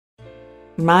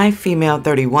My female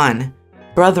 31,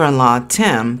 brother-in-law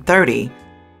Tim, 30,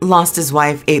 lost his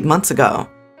wife 8 months ago.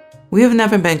 We have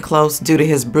never been close due to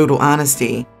his brutal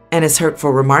honesty and his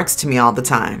hurtful remarks to me all the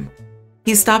time.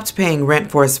 He stopped paying rent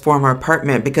for his former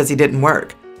apartment because he didn't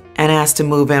work and asked to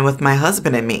move in with my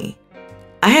husband and me.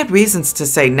 I had reasons to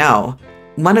say no.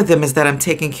 One of them is that I'm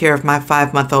taking care of my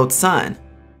 5-month-old son.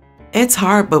 It's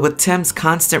hard, but with Tim's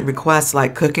constant requests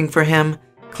like cooking for him,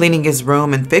 cleaning his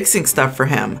room, and fixing stuff for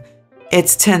him,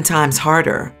 it's 10 times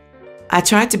harder. I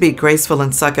tried to be graceful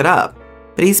and suck it up,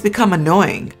 but he's become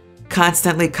annoying,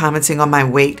 constantly commenting on my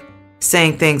weight,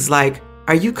 saying things like,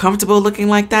 "Are you comfortable looking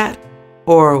like that?"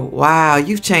 Or, "Wow,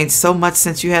 you've changed so much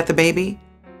since you had the baby."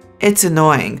 It's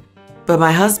annoying, but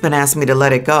my husband asked me to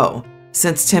let it go,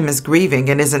 since Tim is grieving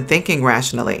and isn't thinking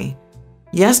rationally.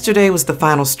 Yesterday was the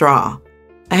final straw.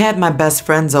 I had my best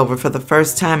friends over for the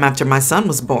first time after my son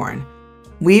was born.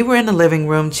 We were in the living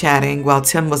room chatting while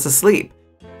Tim was asleep.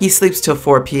 He sleeps till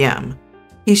 4 p.m.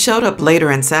 He showed up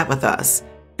later and sat with us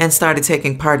and started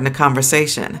taking part in the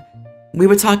conversation. We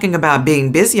were talking about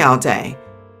being busy all day,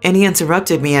 and he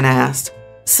interrupted me and asked,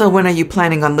 "So when are you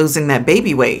planning on losing that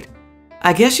baby weight?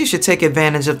 I guess you should take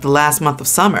advantage of the last month of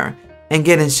summer and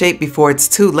get in shape before it's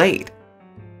too late."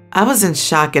 I was in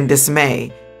shock and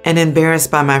dismay and embarrassed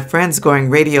by my friends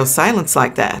going radio silence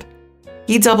like that.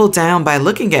 He doubled down by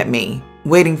looking at me,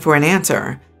 waiting for an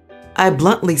answer. I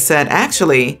bluntly said,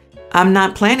 "Actually, I'm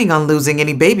not planning on losing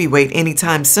any baby weight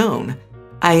anytime soon.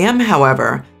 I am,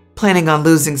 however, planning on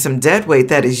losing some dead weight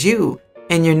that is you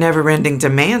and your never-ending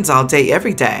demands all day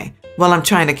every day while I'm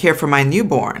trying to care for my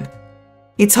newborn."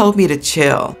 He told me to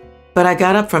chill, but I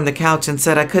got up from the couch and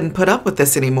said I couldn't put up with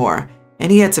this anymore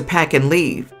and he had to pack and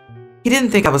leave. He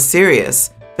didn't think I was serious,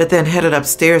 but then headed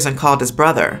upstairs and called his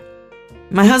brother.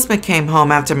 My husband came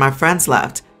home after my friends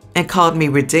left and called me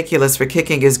ridiculous for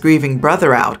kicking his grieving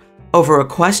brother out over a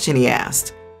question he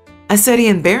asked. I said he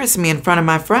embarrassed me in front of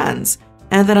my friends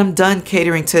and that I'm done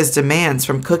catering to his demands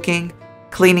from cooking,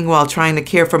 cleaning while trying to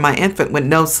care for my infant with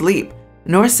no sleep,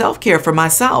 nor self-care for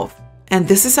myself. And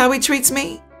this is how he treats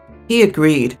me? He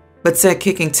agreed, but said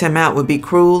kicking Tim out would be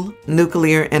cruel,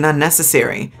 nuclear, and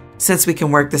unnecessary since we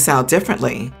can work this out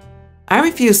differently. I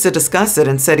refused to discuss it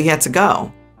and said he had to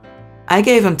go. I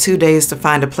gave him 2 days to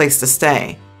find a place to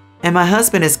stay, and my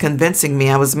husband is convincing me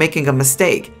I was making a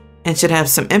mistake and should have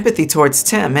some empathy towards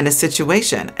Tim and his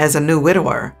situation as a new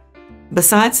widower.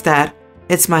 Besides that,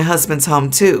 it's my husband's home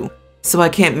too, so I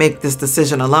can't make this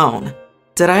decision alone.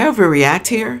 Did I overreact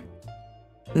here?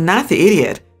 Not the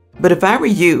idiot, but if I were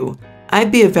you,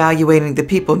 I'd be evaluating the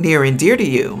people near and dear to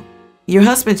you. Your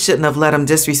husband shouldn't have let him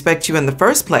disrespect you in the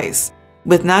first place,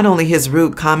 with not only his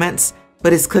rude comments,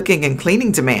 but his cooking and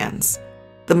cleaning demands.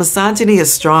 The misogyny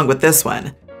is strong with this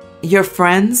one. Your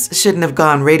friends shouldn't have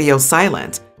gone radio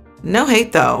silent. No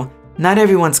hate though, not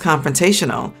everyone's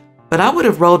confrontational, but I would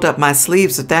have rolled up my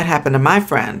sleeves if that happened to my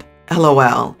friend.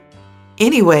 LOL.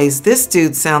 Anyways, this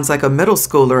dude sounds like a middle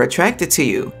schooler attracted to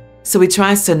you, so he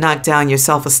tries to knock down your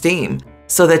self-esteem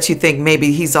so that you think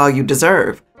maybe he's all you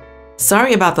deserve.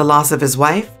 Sorry about the loss of his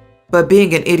wife, but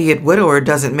being an idiot widower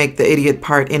doesn't make the idiot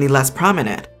part any less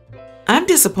prominent. I'm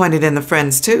disappointed in the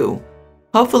friends too.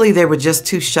 Hopefully they were just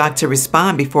too shocked to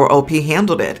respond before OP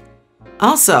handled it.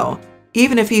 Also,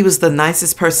 even if he was the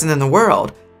nicest person in the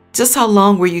world, just how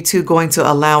long were you two going to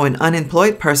allow an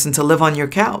unemployed person to live on your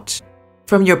couch?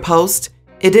 From your post,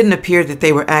 it didn't appear that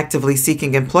they were actively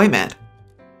seeking employment.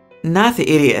 Not the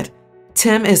idiot.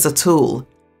 Tim is a tool.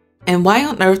 And why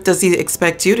on earth does he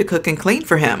expect you to cook and clean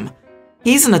for him?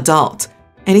 He's an adult,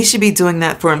 and he should be doing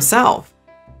that for himself.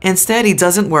 Instead, he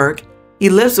doesn't work, he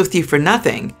lives with you for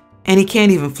nothing, and he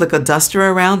can't even flick a duster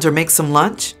around or make some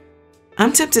lunch?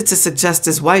 I'm tempted to suggest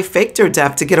his wife faked her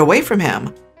death to get away from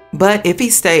him. But if he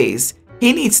stays,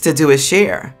 he needs to do his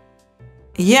share.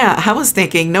 Yeah, I was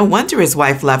thinking no wonder his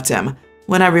wife left him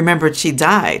when I remembered she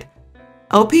died.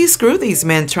 OP, screw these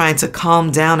men trying to calm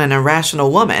down an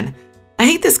irrational woman. I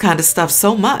hate this kind of stuff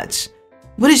so much.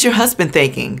 What is your husband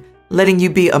thinking? Letting you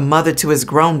be a mother to his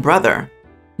grown brother?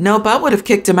 Nope, I would have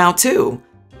kicked him out too.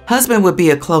 Husband would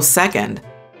be a close second.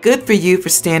 Good for you for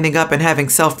standing up and having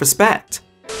self-respect.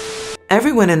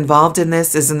 Everyone involved in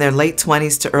this is in their late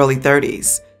 20s to early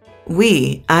 30s.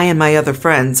 I and my other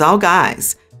friends, all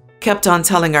guys, kept on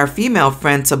telling our female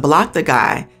friend to block the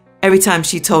guy every time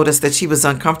she told us that she was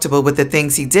uncomfortable with the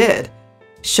things he did.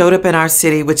 Showed up in our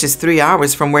city, which is 3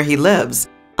 hours from where he lives,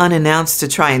 unannounced to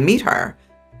try and meet her.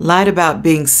 Lied about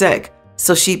being sick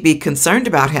so she'd be concerned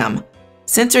about him.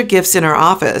 Sent her gifts in her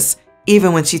office,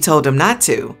 even when she told him not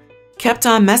to. Kept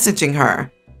on messaging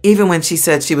her, even when she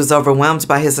said she was overwhelmed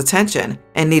by his attention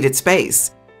and needed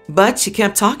space. But she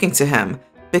kept talking to him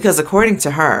because, according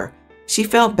to her, she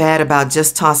felt bad about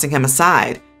just tossing him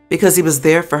aside because he was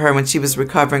there for her when she was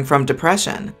recovering from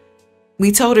depression.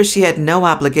 We told her she had no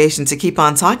obligation to keep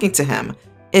on talking to him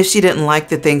if she didn't like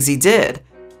the things he did,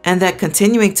 and that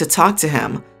continuing to talk to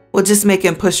him would just make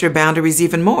him push her boundaries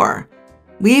even more.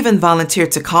 We even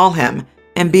volunteered to call him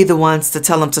and be the ones to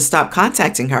tell him to stop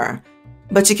contacting her,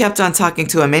 but she kept on talking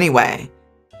to him anyway.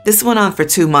 This went on for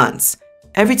 2 months.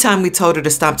 Every time we told her to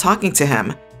stop talking to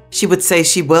him, she would say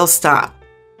she will stop,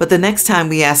 but the next time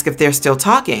we asked if they're still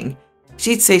talking,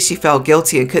 she'd say she felt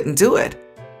guilty and couldn't do it.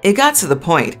 It got to the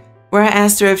point where I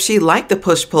asked her if she liked the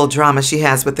push-pull drama she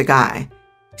has with the guy.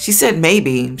 She said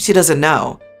maybe, she doesn't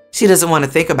know. She doesn't want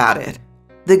to think about it.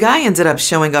 The guy ended up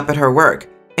showing up at her work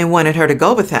and wanted her to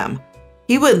go with him.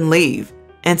 He wouldn't leave,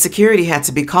 and security had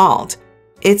to be called.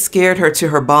 It scared her to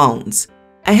her bones.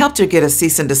 I helped her get a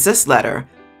cease and desist letter,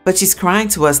 but she's crying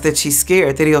to us that she's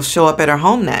scared that he'll show up at her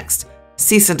home next,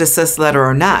 cease and desist letter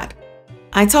or not.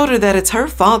 I told her that it's her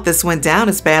fault this went down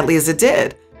as badly as it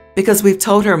did, because we've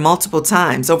told her multiple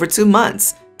times over 2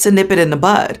 months to nip it in the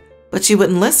bud, but she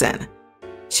wouldn't listen.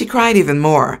 She cried even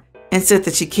more and said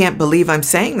that she can't believe I'm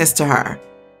saying this to her.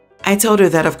 I told her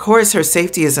that of course her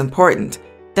safety is important.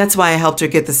 That's why I helped her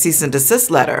get the cease and desist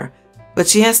letter, but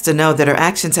she has to know that her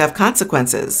actions have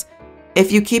consequences.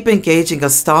 If you keep engaging a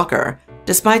stalker,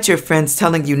 despite your friends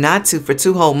telling you not to for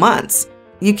 2 whole months,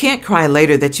 you can't cry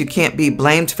later that you can't be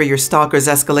blamed for your stalker's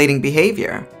escalating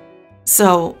behavior.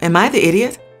 So, am I the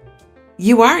idiot?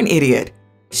 You are an idiot.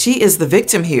 She is the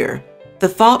victim here. The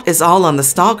fault is all on the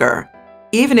stalker.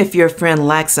 Even if your friend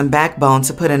lacks some backbone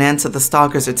to put an end to the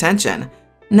stalker's attention,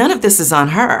 none of this is on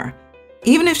her.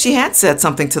 Even if she had said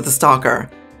something to the stalker,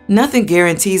 nothing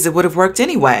guarantees it would have worked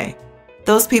anyway.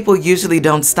 Those people usually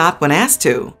don't stop when asked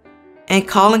to. And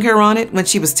calling her on it when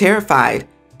she was terrified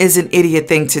is an idiot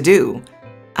thing to do.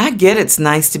 I get it's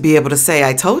nice to be able to say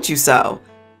I told you so,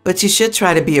 but you should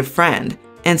try to be a friend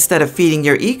instead of feeding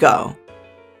your ego.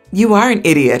 You are an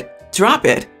idiot. Drop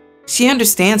it. She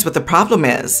understands what the problem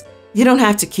is. You don't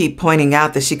have to keep pointing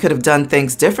out that she could have done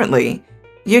things differently.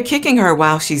 You're kicking her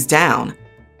while she's down.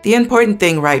 The important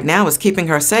thing right now is keeping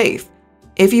her safe.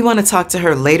 If you want to talk to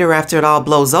her later after it all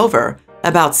blows over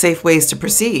about safe ways to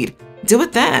proceed, do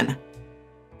it then.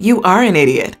 You are an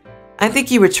idiot. I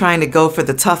think you were trying to go for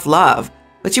the tough love,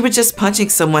 but you were just punching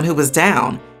someone who was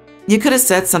down. You could have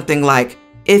said something like,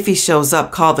 if he shows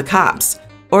up, call the cops,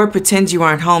 or pretend you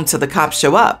aren't home till the cops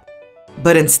show up.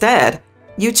 But instead,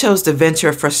 you chose to vent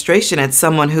your frustration at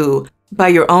someone who, by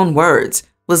your own words,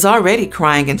 was already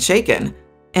crying and shaken.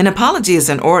 An apology is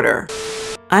in order.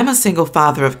 I'm a single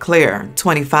father of Claire,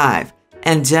 25,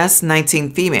 and Jess,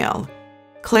 19, female.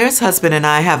 Claire's husband and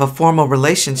I have a formal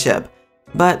relationship,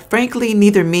 but frankly,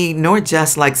 neither me nor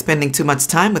Jess like spending too much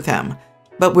time with him,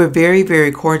 but we're very,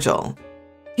 very cordial.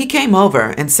 He came over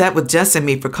and sat with Jess and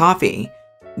me for coffee.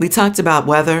 We talked about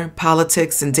weather,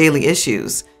 politics, and daily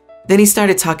issues. Then he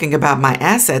started talking about my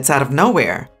assets out of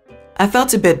nowhere. I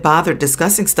felt a bit bothered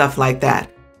discussing stuff like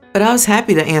that, but I was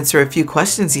happy to answer a few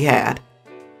questions he had.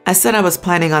 I said I was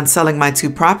planning on selling my 2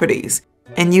 properties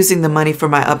and using the money for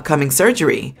my upcoming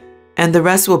surgery, and the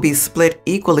rest will be split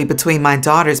equally between my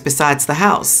daughters besides the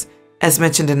house, as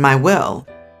mentioned in my will.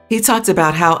 He talked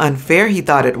about how unfair he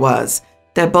thought it was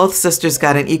that both sisters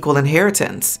got an equal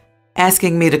inheritance,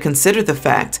 asking me to consider the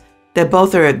fact that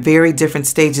both are at very different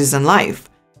stages in life.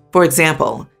 For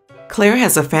example, Claire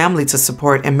has a family to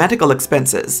support and medical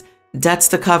expenses, debts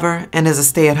to cover, and is a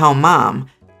stay-at-home mom.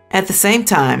 At the same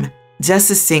time,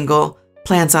 Jess is single,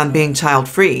 plans on being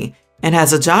child-free, and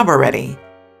has a job already.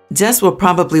 Jess will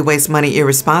probably waste money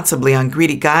irresponsibly on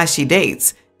greedy guys she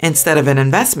dates instead of an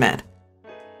investment.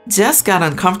 Jess got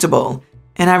uncomfortable,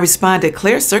 and I responded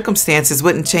Claire's circumstances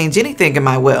wouldn't change anything in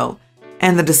my will,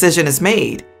 and the decision is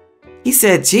made. He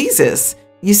said, Jesus,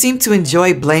 you seem to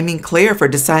enjoy blaming Claire for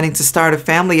deciding to start a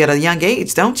family at a young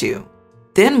age, don't you?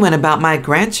 Then went about my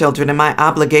grandchildren and my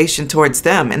obligation towards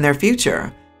them and their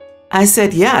future. I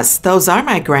said, yes, those are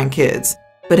my grandkids,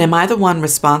 but am I the one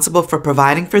responsible for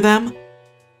providing for them?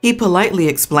 He politely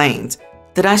explained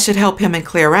that I should help him and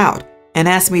Claire out and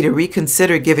asked me to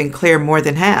reconsider giving Claire more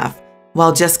than half,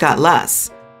 while Jess got less.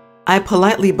 I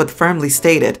politely but firmly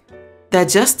stated that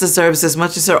Jess deserves as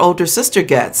much as her older sister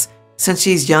gets, since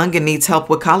she's young and needs help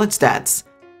with college debts.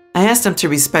 I asked him to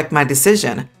respect my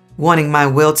decision, wanting my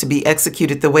will to be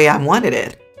executed the way I wanted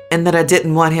it, and that I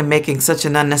didn't want him making such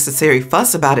an unnecessary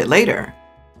fuss about it later.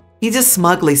 He just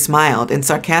smugly smiled and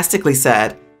sarcastically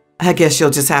said, I guess you'll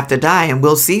just have to die and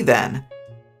we'll see then.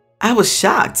 I was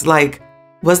shocked, like,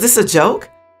 was this a joke?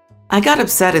 I got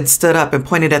upset and stood up and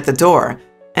pointed at the door,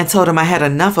 and told him I had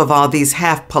enough of all these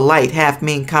half polite, half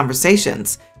mean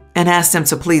conversations and asked him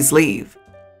to please leave.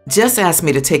 Jess asked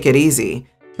me to take it easy,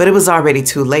 but it was already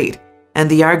too late and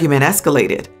the argument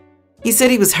escalated. He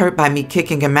said he was hurt by me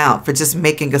kicking him out for just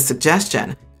making a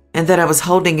suggestion and that I was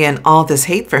holding in all this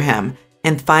hate for him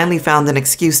and finally found an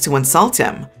excuse to insult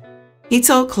him. He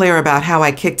told Claire about how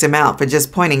I kicked him out for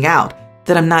just pointing out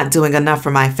that I'm not doing enough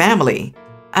for my family.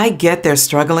 I get they're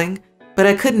struggling, but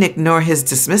I couldn't ignore his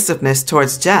dismissiveness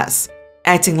towards Jess,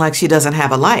 acting like she doesn't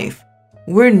have a life.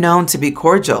 We're known to be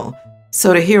cordial,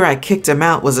 so to hear I kicked him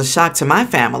out was a shock to my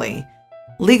family.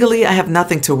 Legally, I have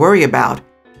nothing to worry about,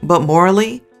 but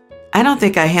morally, I don't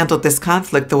think I handled this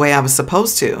conflict the way I was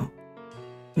supposed to.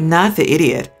 Not the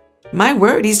idiot. My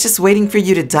word, he's just waiting for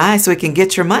you to die so he can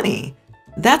get your money.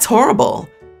 That's horrible.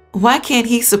 Why can't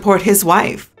he support his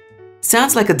wife?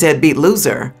 Sounds like a deadbeat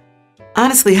loser.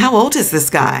 Honestly, how old is this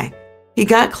guy? He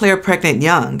got Claire pregnant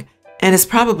young and is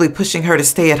probably pushing her to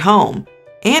stay at home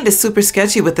and is super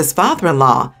sketchy with his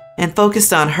father-in-law and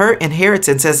focused on her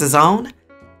inheritance as his own.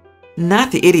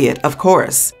 Not the idiot, of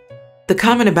course. The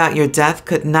comment about your death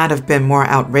could not have been more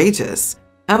outrageous.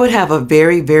 I would have a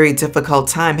very, very difficult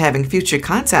time having future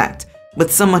contact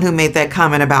with someone who made that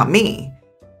comment about me.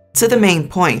 To the main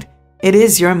point, it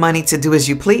is your money to do as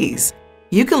you please.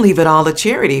 You can leave it all to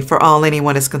charity for all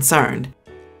anyone is concerned.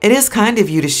 It is kind of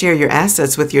you to share your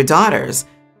assets with your daughters,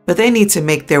 but they need to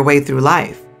make their way through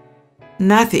life.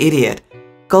 Not the idiot.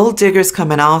 Gold diggers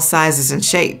come in all sizes and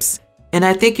shapes, and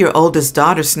I think your oldest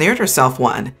daughter snared herself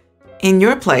one. In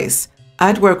your place,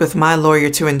 I'd work with my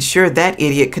lawyer to ensure that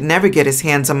idiot could never get his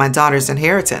hands on my daughter's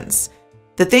inheritance.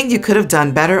 The thing you could have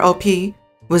done better, OP,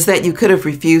 was that you could have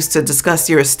refused to discuss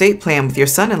your estate plan with your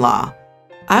son-in-law.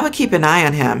 I would keep an eye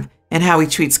on him and how he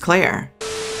treats Claire.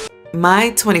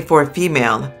 My 24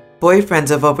 female,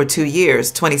 boyfriend of over 2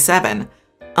 years, 27,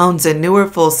 owns a newer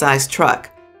full-size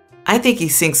truck. I think he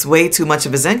sinks way too much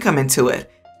of his income into it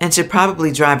and should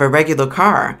probably drive a regular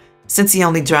car since he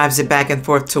only drives it back and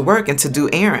forth to work and to do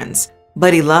errands.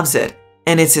 But he loves it,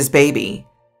 and it's his baby.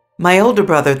 My older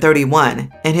brother, 31,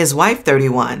 and his wife,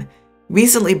 31,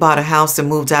 recently bought a house and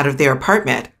moved out of their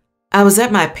apartment. I was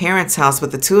at my parents' house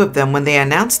with the two of them when they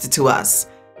announced it to us.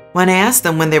 When I asked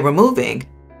them when they were moving,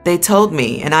 they told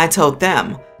me and I told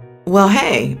them, well,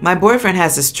 hey, my boyfriend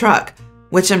has his truck,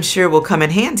 which I'm sure will come in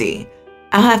handy.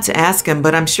 I'll have to ask him,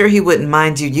 but I'm sure he wouldn't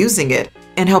mind you using it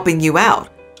and helping you out.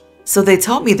 So they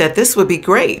told me that this would be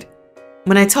great.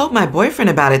 When I told my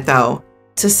boyfriend about it, though,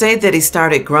 to say that he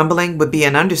started grumbling would be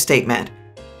an understatement.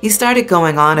 He started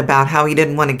going on about how he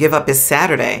didn't want to give up his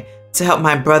Saturday to help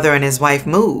my brother and his wife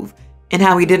move, and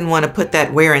how he didn't want to put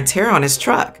that wear and tear on his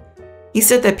truck. He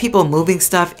said that people moving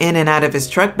stuff in and out of his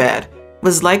truck bed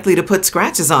was likely to put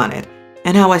scratches on it,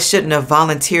 and how I shouldn't have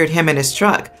volunteered him in his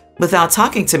truck without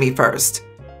talking to me first.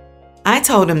 I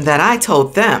told him that I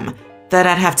told them that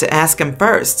I'd have to ask him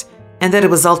first, and that it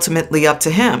was ultimately up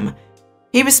to him.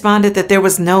 He responded that there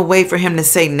was no way for him to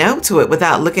say no to it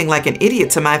without looking like an idiot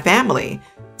to my family,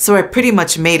 so I pretty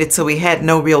much made it so he had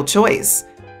no real choice.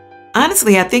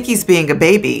 Honestly, I think he's being a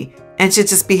baby and should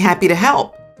just be happy to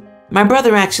help. My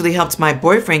brother actually helped my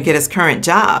boyfriend get his current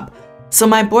job, so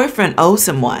my boyfriend owes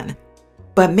him one.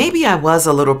 But maybe I was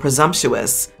a little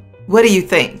presumptuous. What do you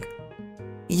think?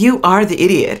 You are the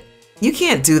idiot. You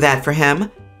can't do that for him.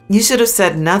 You should have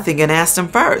said nothing and asked him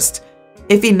first.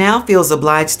 If he now feels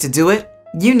obliged to do it,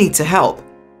 you need to help.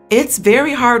 It's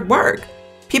very hard work.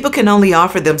 People can only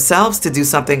offer themselves to do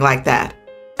something like that.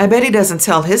 I bet he doesn't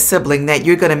tell his sibling that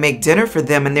you're going to make dinner for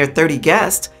them and their 30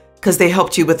 guests because they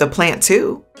helped you with the plant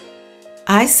too.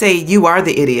 I say you are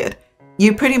the idiot.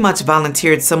 You pretty much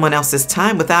volunteered someone else's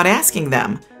time without asking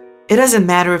them. It doesn't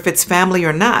matter if it's family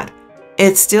or not.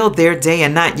 It's still their day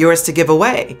and not yours to give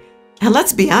away. And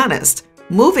let's be honest,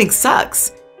 moving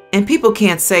sucks. And people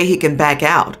can't say he can back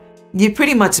out. You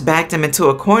pretty much backed him into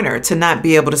a corner to not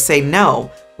be able to say no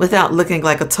without looking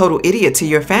like a total idiot to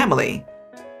your family.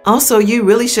 Also, you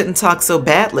really shouldn't talk so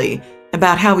badly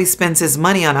about how he spends his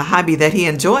money on a hobby that he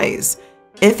enjoys.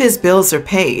 If his bills are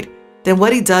paid, then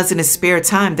what he does in his spare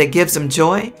time that gives him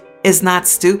joy is not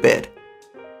stupid.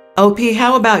 OP,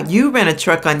 how about you rent a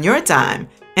truck on your dime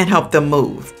and help them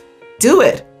move? Do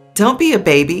it. Don't be a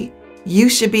baby. You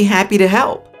should be happy to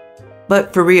help.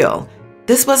 But for real,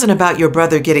 this wasn't about your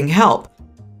brother getting help.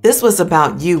 This was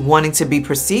about you wanting to be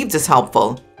perceived as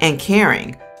helpful and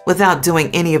caring without doing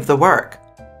any of the work.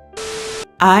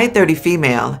 I, 30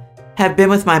 female, have been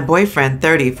with my boyfriend,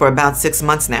 30, for about 6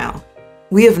 months now.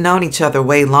 We have known each other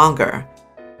way longer.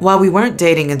 While we weren't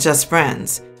dating and just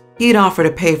friends, he'd offer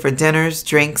to pay for dinners,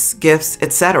 drinks, gifts,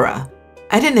 etc.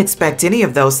 I didn't expect any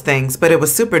of those things, but it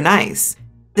was super nice.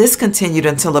 This continued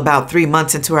until about 3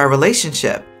 months into our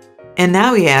relationship, and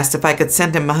now he asked if I could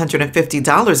send him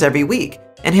 $150 every week,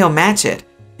 and he'll match it,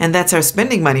 and that's our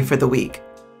spending money for the week.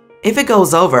 If it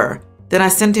goes over, then I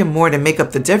send him more to make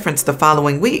up the difference the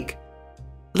following week.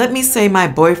 Let me say my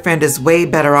boyfriend is way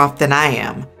better off than I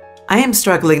am. I am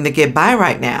struggling to get by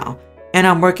right now, and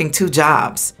I'm working 2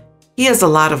 jobs. He has a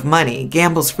lot of money,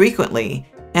 gambles frequently,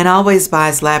 and always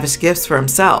buys lavish gifts for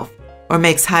himself, or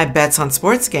makes high bets on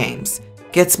sports games,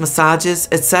 gets massages,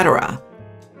 etc.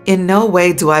 In no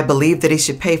way do I believe that he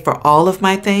should pay for all of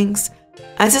my things.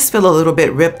 I just feel a little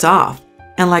bit ripped off,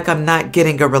 and like I'm not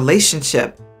getting a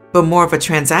relationship, but more of a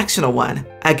transactional one,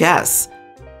 I guess.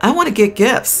 I want to get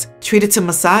gifts, treated to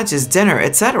massages, dinner,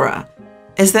 etc.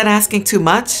 Is that asking too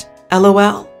much?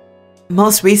 LOL.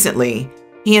 Most recently,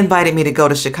 he invited me to go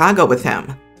to Chicago with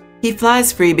him. He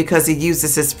flies free because he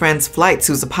uses his friend's flights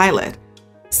who's a pilot.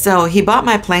 So he bought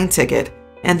my plane ticket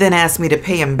and then asked me to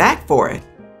pay him back for it.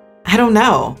 I don't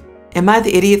know. Am I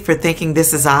the idiot for thinking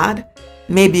this is odd?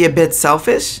 Maybe a bit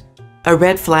selfish? A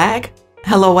red flag?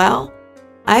 LOL?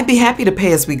 I'd be happy to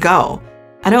pay as we go.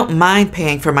 I don't mind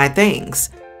paying for my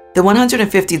things. The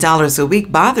 $150 a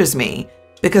week bothers me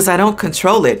because I don't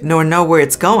control it nor know where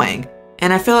it's going,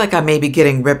 and I feel like I may be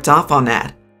getting ripped off on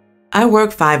that. I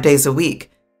work 5 days a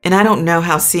week, and I don't know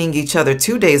how seeing each other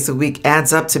 2 days a week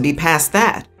adds up to be past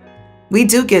that. We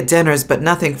do get dinners, but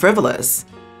nothing frivolous.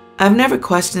 I've never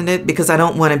questioned it because I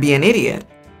don't want to be an idiot,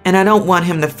 and I don't want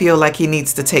him to feel like he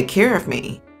needs to take care of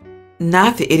me.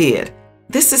 Not the idiot.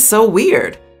 This is so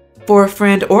weird. For a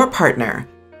friend or partner,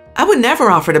 I would never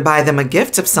offer to buy them a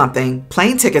gift of something,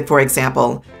 plane ticket for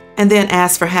example, and then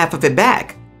ask for half of it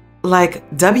back. Like,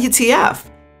 WTF?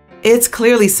 It's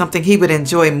clearly something he would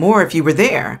enjoy more if you were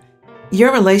there.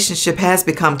 Your relationship has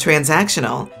become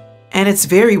transactional, and it's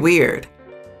very weird.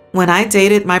 When I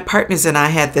dated, my partners and I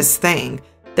had this thing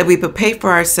that we would pay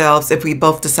for ourselves if we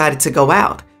both decided to go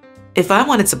out. If I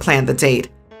wanted to plan the date,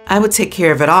 I would take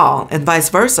care of it all, and vice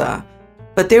versa.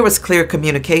 But there was clear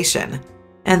communication.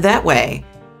 And that way,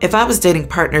 if I was dating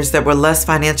partners that were less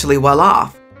financially well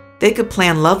off, they could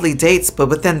plan lovely dates but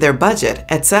within their budget,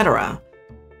 etc.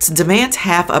 To demand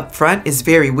half up front is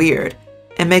very weird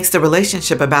and makes the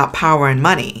relationship about power and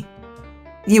money.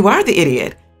 You are the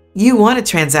idiot. You want a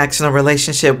transactional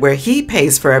relationship where he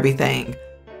pays for everything.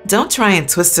 Don't try and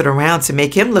twist it around to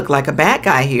make him look like a bad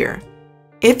guy here.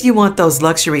 If you want those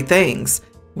luxury things,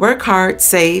 work hard,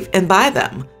 save, and buy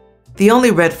them. The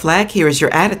only red flag here is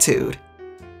your attitude.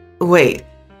 Wait,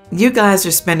 you guys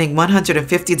are spending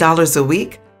 $150 a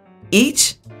week?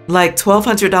 Each? Like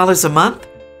 $1,200 a month?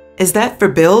 Is that for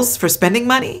bills, for spending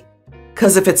money?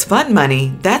 'Cause if it's fun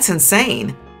money, that's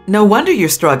insane. No wonder you're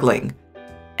struggling.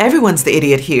 Everyone's the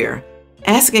idiot here.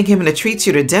 Asking him to treat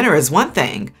you to dinner is one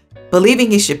thing.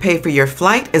 Believing he should pay for your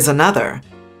flight is another.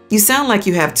 You sound like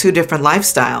you have 2 different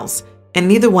lifestyles, and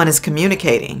neither one is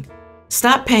communicating.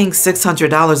 Stop paying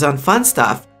 $600 on fun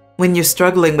stuff when you're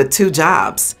struggling with 2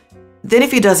 jobs. Then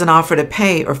if he doesn't offer to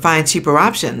pay or find cheaper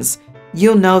options,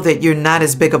 you'll know that you're not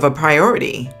as big of a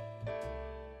priority.